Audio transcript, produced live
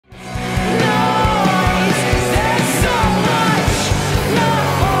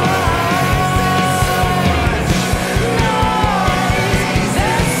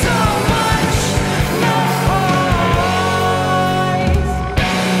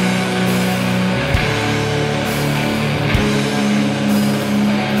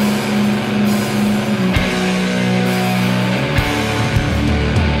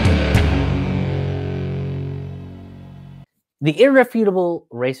The irrefutable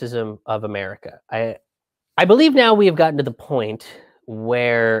racism of America. I believe now we have gotten to the point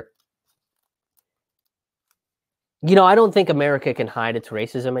where, I don't think America can hide its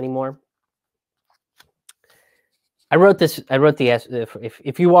racism anymore. I wrote the essay.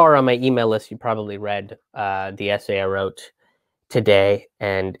 If you are on my email list, you probably read the essay I wrote today.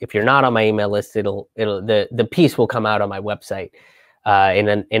 And if you're not on my email list, the piece will come out on my website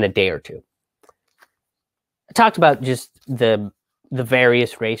in a day or two. I talked about just the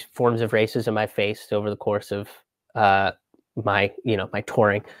various forms of racism I faced over the course of my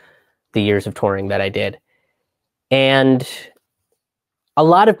touring, the years of touring that I did. And a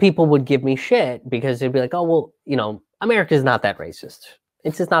lot of people would give me shit because they'd be like, oh, well, America's not that racist.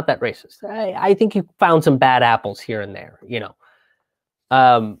 It's just not that racist. I think you found some bad apples here and there,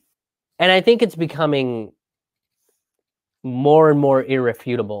 And I think it's becoming more and more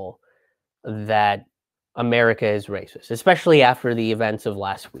irrefutable that America is racist, especially after the events of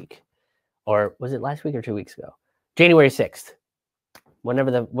last week. Or was it last week or 2 weeks ago? January 6th.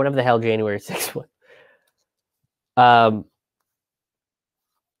 Whenever the hell January 6th was.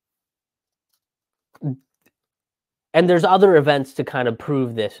 And there's other events to kind of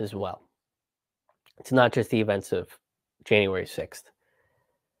prove this as well. It's not just the events of January 6th.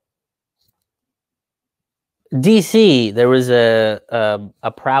 DC, there was a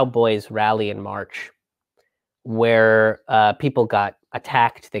Proud Boys rally in March where people got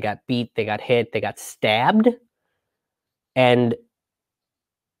attacked, they got beat, they got hit, they got stabbed. And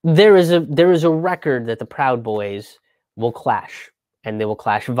there is a record that the Proud Boys will clash, and they will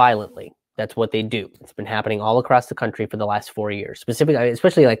clash violently. That's what they do. It's been happening all across the country for the last 4 years, specifically,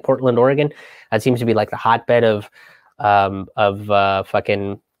 especially like Portland, Oregon. That seems to be like the hotbed of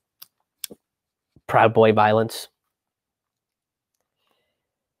fucking Proud Boy violence.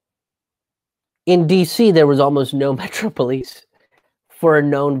 In DC, there was almost no Metro Police for a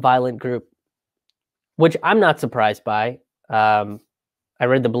known violent group, which I'm not surprised by. I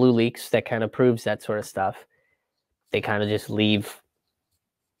read the Blue Leaks that kind of proves that sort of stuff. They kind of just leave.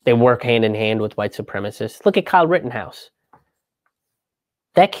 They work hand in hand with white supremacists. Look at Kyle Rittenhouse.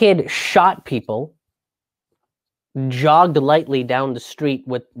 That kid shot people, jogged lightly down the street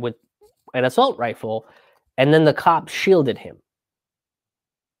with an assault rifle, and then the cops shielded him.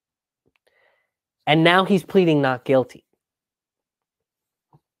 And now he's pleading not guilty.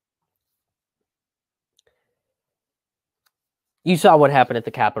 You saw what happened at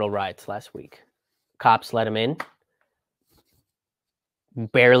the Capitol riots last week. Cops let him in.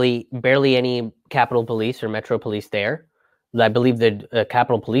 Barely any Capitol Police or Metro Police there. I believe the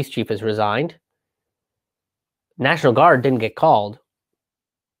Capitol Police chief has resigned. National Guard didn't get called.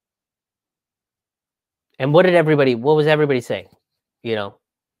 And what was everybody saying?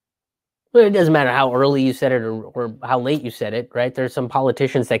 Well, it doesn't matter how early you said it or how late you said it, right? There's some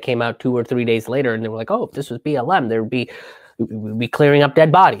politicians that came out 2 or 3 days later and they were like, oh, if this was BLM, we'd be clearing up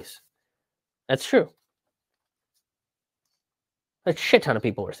dead bodies. That's true. A shit ton of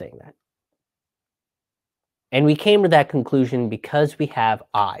people were saying that. And we came to that conclusion because we have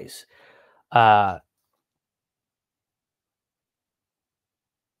eyes. And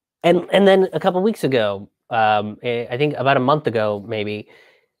then a couple weeks ago, I think about a month ago, maybe,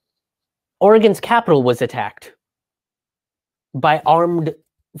 Oregon's Capitol was attacked by armed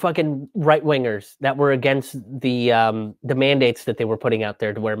fucking right-wingers that were against the mandates that they were putting out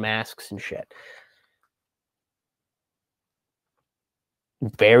there to wear masks and shit.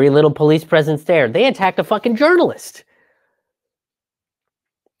 Very little police presence there. They attacked a fucking journalist.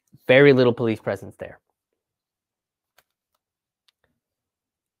 Very little police presence there.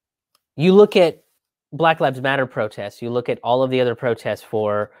 You look at Black Lives Matter protests, you look at all of the other protests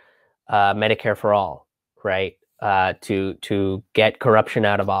for Medicare for all, right? To get corruption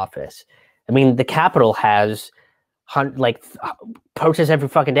out of office. I mean, the Capitol has protests every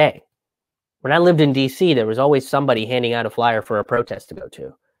fucking day. When I lived in DC, there was always somebody handing out a flyer for a protest to go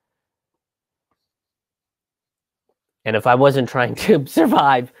to. And if I wasn't trying to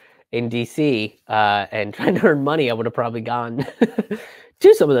survive in DC and trying to earn money, I would have probably gone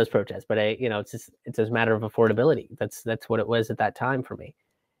to some of those protests. But it's a matter of affordability. That's what it was at that time for me.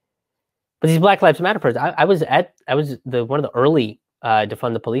 But these Black Lives Matter protests, I was one of the early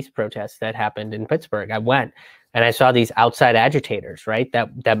defund the police protests that happened in Pittsburgh. I went and I saw these outside agitators, right?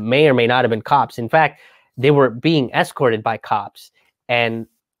 That may or may not have been cops. In fact, they were being escorted by cops. And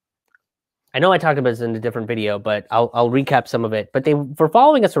I know I talked about this in a different video, but I'll recap some of it. But they were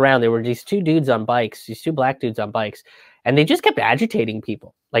following us around. There were these two dudes on bikes, these two black dudes on bikes, and they just kept agitating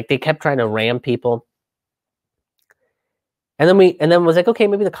people. Like they kept trying to ram people. And then was like, okay,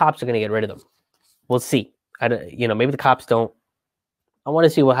 maybe the cops are going to get rid of them. We'll see. maybe the cops don't. I want to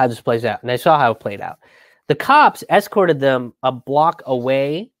see how this plays out. And I saw how it played out. The cops escorted them a block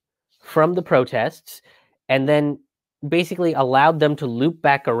away from the protests and then basically allowed them to loop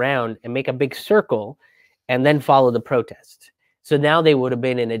back around and make a big circle and then follow the protest. So now they would have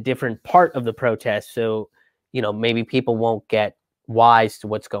been in a different part of the protest. So, maybe people won't get wise to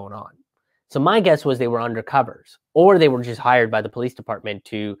what's going on. So my guess was they were undercovers, or they were just hired by the police department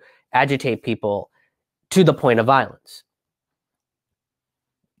to agitate people to the point of violence.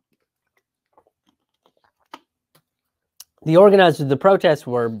 The organizers of the protests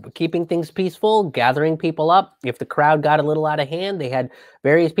were keeping things peaceful, gathering people up. If the crowd got a little out of hand, they had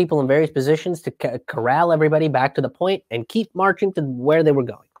various people in various positions to corral everybody back to the point and keep marching to where they were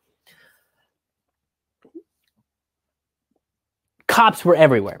going. Cops were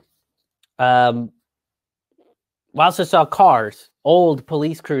everywhere. We also saw cars, old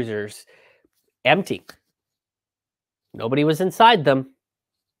police cruisers, empty. Nobody was inside them.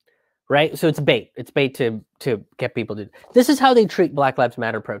 Right? So it's bait. It's bait to get people to... This is how they treat Black Lives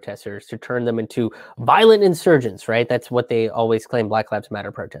Matter protesters, to turn them into violent insurgents, right? That's what they always claim Black Lives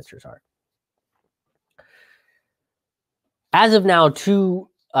Matter protesters are. As of now, 2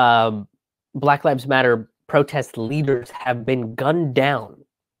 Black Lives Matter protest leaders have been gunned down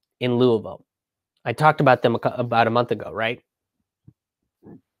in Louisville. I talked about them about a month ago, right?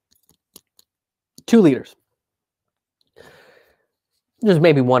 2 leaders. There's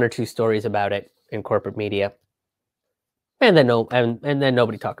maybe 1 or 2 stories about it in corporate media, and then then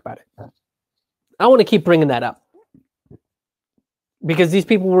nobody talked about it. I want to keep bringing that up because these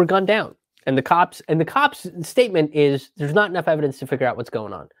people were gunned down, and the cops' statement is there's not enough evidence to figure out what's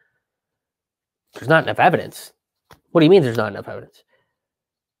going on. There's not enough evidence. What do you mean there's not enough evidence?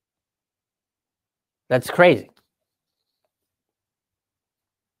 That's crazy.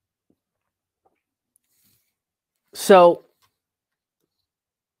 So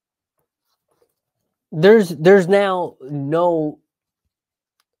there's now no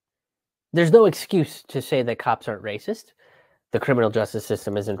excuse to say that cops aren't racist. The criminal justice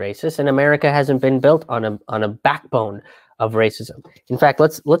system isn't racist, and America hasn't been built on a backbone of racism. In fact,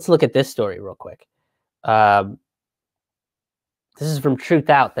 let's look at this story real quick. This is from Truth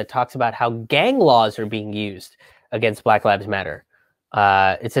Out that talks about how gang laws are being used against Black Lives Matter.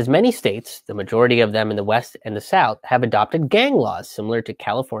 It says many states, the majority of them in the West and the South, have adopted gang laws similar to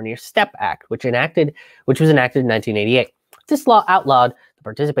California's STEP Act, which was enacted in 1988. This law outlawed the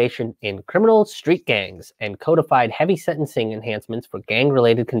participation in criminal street gangs and codified heavy sentencing enhancements for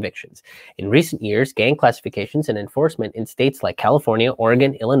gang-related convictions. In recent years, gang classifications and enforcement in states like California,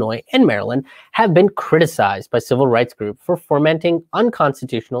 Oregon, Illinois, and Maryland have been criticized by civil rights groups for fomenting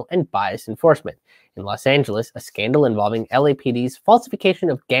unconstitutional and biased enforcement. In Los Angeles, a scandal involving LAPD's falsification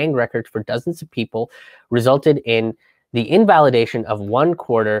of gang records for dozens of people resulted in the invalidation of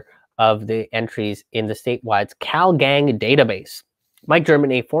 1/4 of the entries in the statewide Cal Gang database. Mike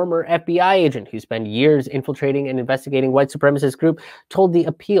German, a former FBI agent who spent years infiltrating and investigating white supremacist group, told The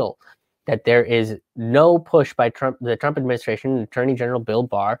Appeal that there is no push by the Trump administration and Attorney General Bill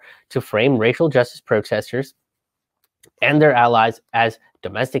Barr to frame racial justice protesters and their allies as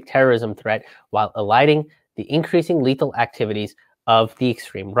domestic terrorism threat while eliding the increasing lethal activities of the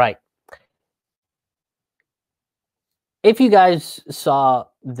extreme right. If you guys saw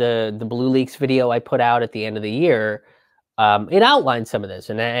the Blue Leaks video I put out at the end of the year, it outlines some of this.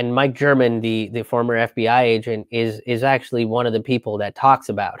 And Mike German, the former FBI agent, is actually one of the people that talks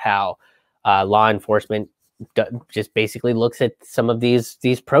about how law enforcement just basically looks at some of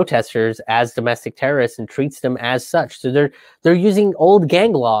these protesters as domestic terrorists and treats them as such. So they're using old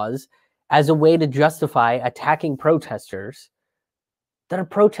gang laws as a way to justify attacking protesters that are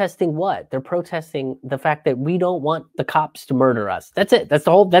protesting what? They're protesting the fact that we don't want the cops to murder us. That's it. That's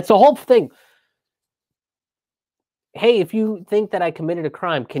the whole thing. Hey, if you think that I committed a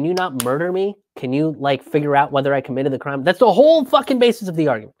crime, can you not murder me? Can you figure out whether I committed the crime? That's the whole fucking basis of the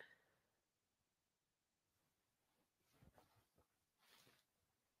argument.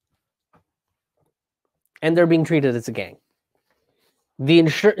 And they're being treated as a gang. You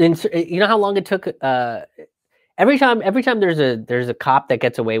know how long it took? Every time there's a cop that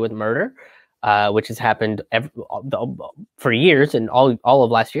gets away with murder, which has happened for years and all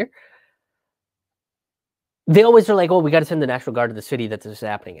of last year, they always are like, "Oh, we got to send the National Guard to the city that this is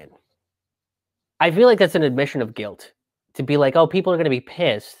happening in." I feel like that's an admission of guilt to be like, "Oh, people are going to be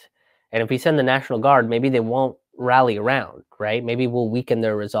pissed, and if we send the National Guard, maybe they won't rally around, right? Maybe we'll weaken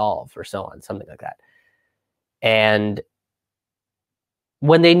their resolve or so on, something like that." And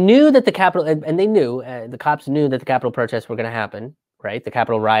when they knew that the Capitol, the cops knew that the Capitol protests were going to happen, right? The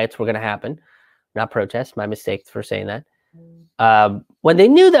Capitol riots were going to happen. not protest. My mistake for saying that. When they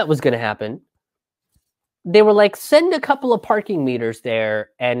knew that was going to happen, they were like, send a couple of parking meters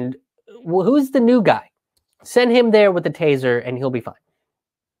there, and who's the new guy? Send him there with the taser, and he'll be fine.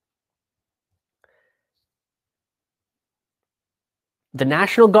 The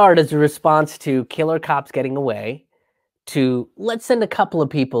National Guard, as a response to killer cops getting away, to let's send a couple of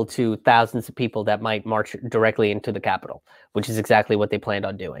people to thousands of people that might march directly into the Capitol, which is exactly what they planned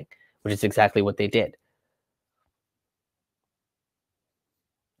on doing, which is exactly what they did.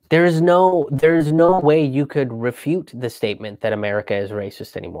 There's no way you could refute the statement that America is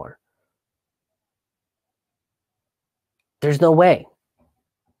racist anymore. There's no way.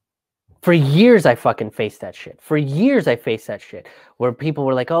 For years, I fucking faced that shit. For years, I faced that shit where people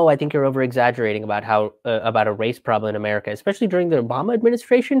were like, "Oh, I think you're over-exaggerating about how about a race problem in America." Especially during the Obama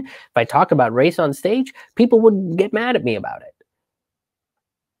administration, if I talked about race on stage, people would get mad at me about it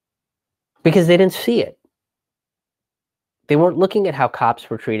because they didn't see it. They weren't looking at how cops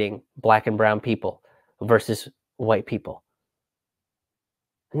were treating black and brown people versus white people.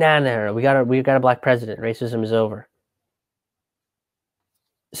 No. We got a black president. Racism is over.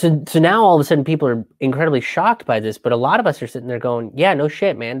 So now all of a sudden people are incredibly shocked by this, but a lot of us are sitting there going, yeah, no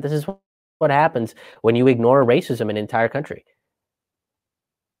shit, man. This is what happens when you ignore racism in an entire country.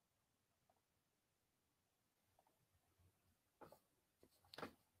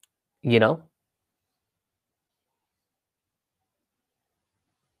 You know?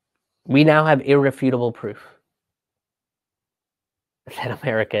 We now have irrefutable proof that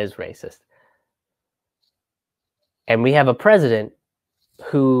America is racist. And we have a president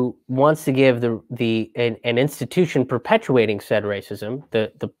who wants to give an institution perpetuating said racism,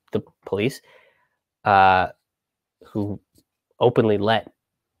 the police, who openly let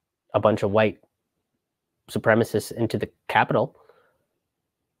a bunch of white supremacists into the Capitol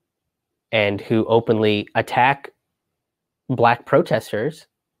and who openly attack black protesters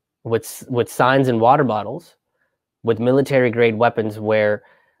with signs and water bottles, with military grade weapons. Where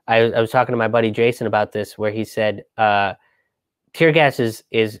I was talking to my buddy Jason about this, where he said, tear gas is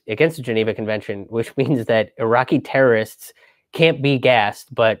against the Geneva Convention, which means that Iraqi terrorists can't be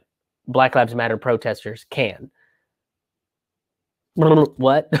gassed, but Black Lives Matter protesters can.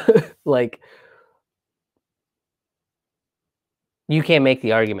 What? Like, you can't make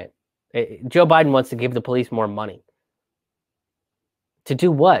the argument. Joe Biden wants to give the police more money. To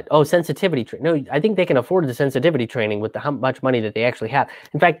do what? Oh, sensitivity training. No, I think they can afford the sensitivity training with how much money that they actually have.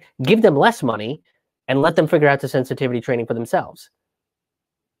 In fact, give them less money and let them figure out the sensitivity training for themselves.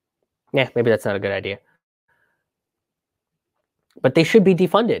 Yeah, maybe that's not a good idea. But they should be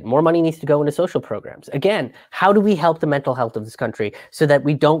defunded. More money needs to go into social programs. Again, how do we help the mental health of this country so that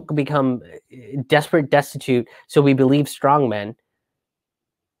we don't become desperate, destitute, so we believe strong men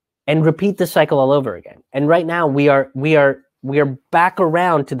and repeat the cycle all over again? And right now we are back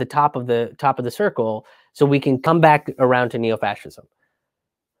around to the top of the circle, so we can come back around to neo-fascism.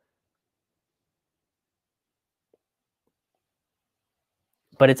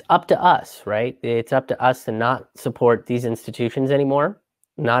 But it's up to us, right? It's up to us to not support these institutions anymore,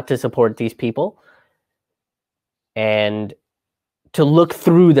 not to support these people, and to look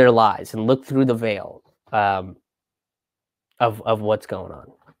through their lies and look through the veil of what's going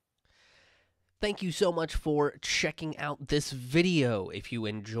on. Thank you so much for checking out this video. If you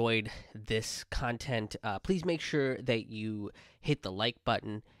enjoyed this content, please make sure that you hit the like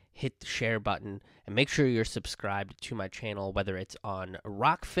button, hit the share button, and make sure you're subscribed to my channel, whether it's on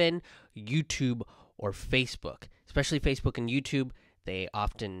Rockfin, YouTube, or Facebook. Especially Facebook and YouTube, they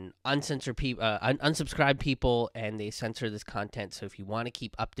often unsubscribe people, and they censor this content. So if you want to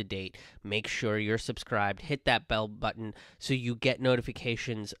keep up to date, make sure you're subscribed. Hit that bell button so you get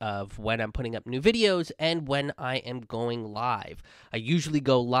notifications of when I'm putting up new videos and when I am going live. I usually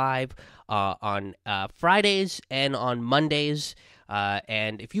go live on Fridays and on Mondays.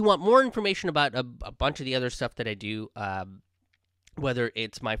 And if you want more information about a bunch of the other stuff that I do, whether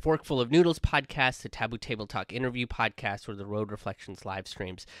it's my Forkful of Noodles podcast, the Taboo Table Talk interview podcast, or the Road Reflections live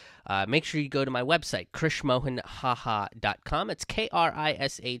streams, make sure you go to my website, krishmohanhaha.com. It's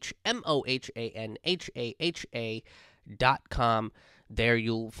KRISHMOHANHAHA.com. There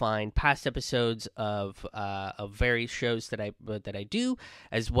you'll find past episodes of various shows that I do,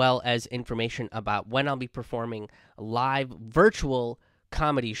 as well as information about when I'll be performing live virtual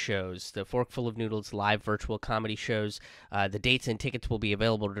comedy shows, the Forkful of Noodles live virtual comedy shows. The dates and tickets will be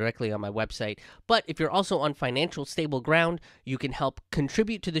available directly on my website. But if you're also on financial stable ground, you can help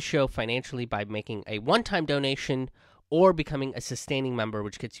contribute to the show financially by making a one-time donation or becoming a sustaining member,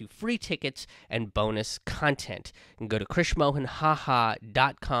 which gets you free tickets and bonus content. You can go to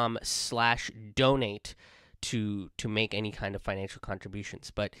krishmohanhaha.com/donate to make any kind of financial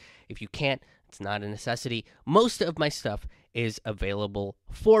contributions. But if you can't, it's not a necessity. Most of my stuff is available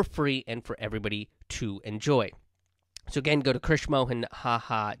for free and for everybody to enjoy. So again, go to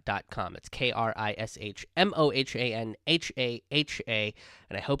krishmohanhaha.com. It's KRISHMOHANHAHA,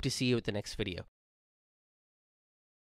 and I hope to see you at the next video.